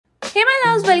Hey my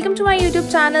loves, welcome to my YouTube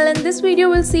channel. In this video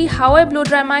we'll see how I blow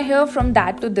dry my hair from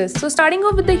that to this. So starting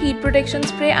off with the heat protection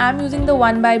spray, I'm using the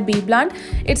one by B Blunt.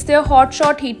 It's their hot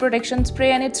shot heat protection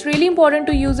spray and it's really important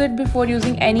to use it before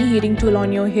using any heating tool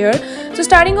on your hair. So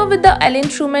starting off with the Ellen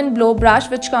Truman blow brush,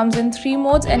 which comes in 3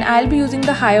 modes, and I'll be using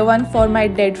the higher one for my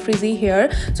dead frizzy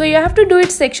hair. So you have to do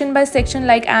it section by section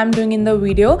like I'm doing in the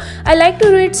video. I like to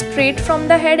do it straight from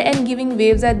the head and giving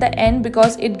waves at the end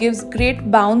because it gives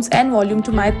great bounce and volume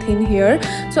to my thin hair.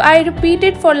 So I repeat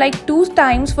it for like 2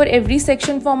 times for every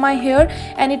section for my hair,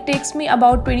 and it takes me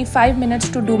about 25 minutes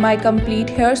to do my complete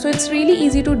hair. So it's really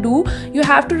easy to do. You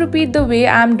have to repeat the way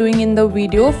I'm doing in the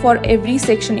video for every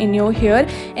section in your hair,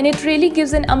 and it really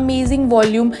gives an amazing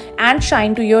volume and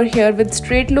shine to your hair with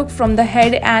straight look from the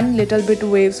head and little bit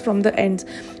waves from the ends.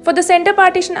 For the center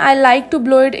partition, I like to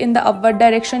blow it in the upward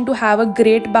direction to have a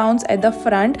great bounce at the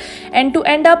front, and to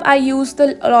end up I use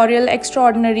the L'Oreal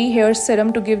Extraordinary Hair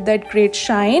Serum to give that great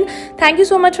shine. Thank you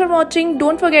so much for watching.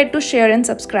 Don't forget to share and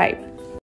subscribe.